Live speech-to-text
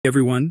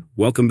Everyone,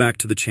 welcome back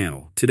to the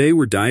channel. Today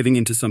we're diving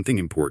into something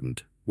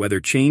important, whether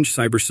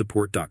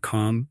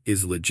ChangeCyberSupport.com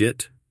is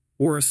legit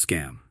or a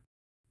scam.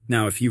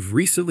 Now, if you've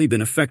recently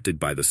been affected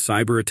by the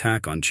cyber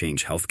attack on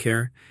Change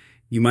Healthcare,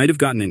 you might have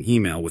gotten an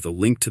email with a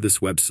link to this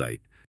website,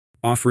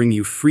 offering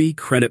you free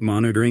credit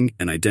monitoring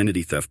and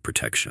identity theft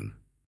protection.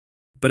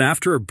 But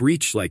after a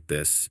breach like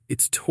this,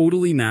 it's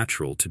totally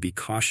natural to be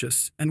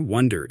cautious and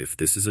wonder if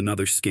this is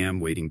another scam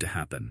waiting to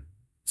happen.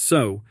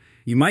 So,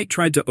 you might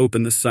try to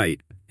open the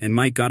site and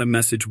might got a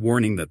message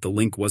warning that the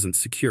link wasn't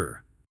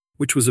secure,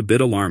 which was a bit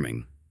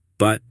alarming.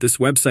 But this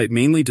website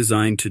mainly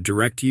designed to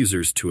direct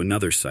users to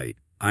another site,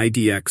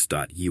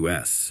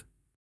 idx.us.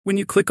 When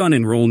you click on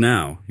Enroll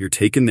Now, you're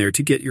taken there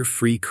to get your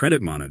free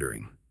credit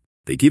monitoring.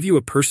 They give you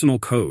a personal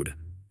code,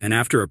 and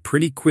after a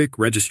pretty quick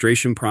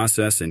registration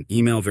process and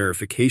email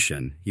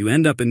verification, you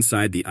end up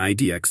inside the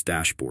IDX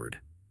dashboard.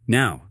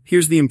 Now,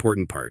 here's the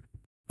important part.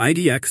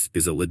 IDX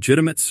is a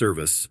legitimate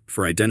service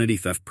for identity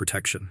theft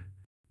protection.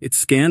 It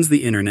scans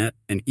the internet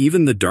and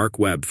even the dark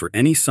web for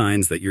any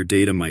signs that your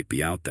data might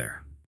be out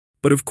there.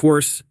 But of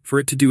course, for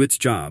it to do its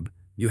job,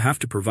 you have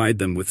to provide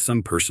them with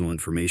some personal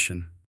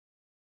information.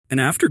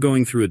 And after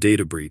going through a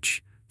data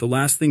breach, the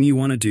last thing you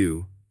want to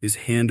do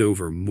is hand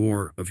over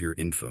more of your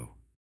info.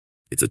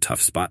 It's a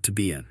tough spot to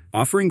be in.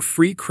 Offering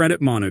free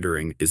credit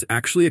monitoring is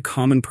actually a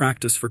common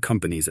practice for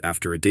companies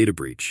after a data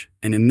breach,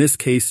 and in this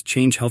case,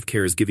 Change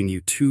Healthcare is giving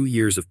you 2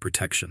 years of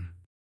protection.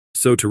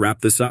 So to wrap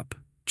this up,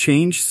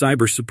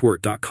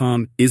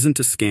 ChangeCyberSupport.com isn't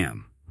a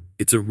scam.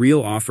 It's a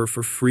real offer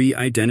for free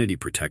identity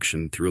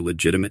protection through a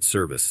legitimate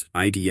service,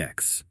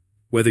 IDX.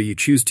 Whether you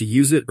choose to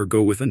use it or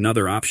go with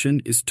another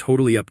option is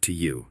totally up to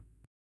you.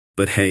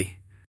 But hey,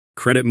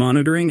 credit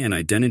monitoring and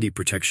identity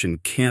protection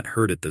can't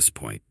hurt at this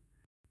point.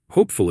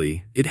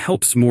 Hopefully, it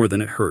helps more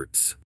than it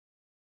hurts.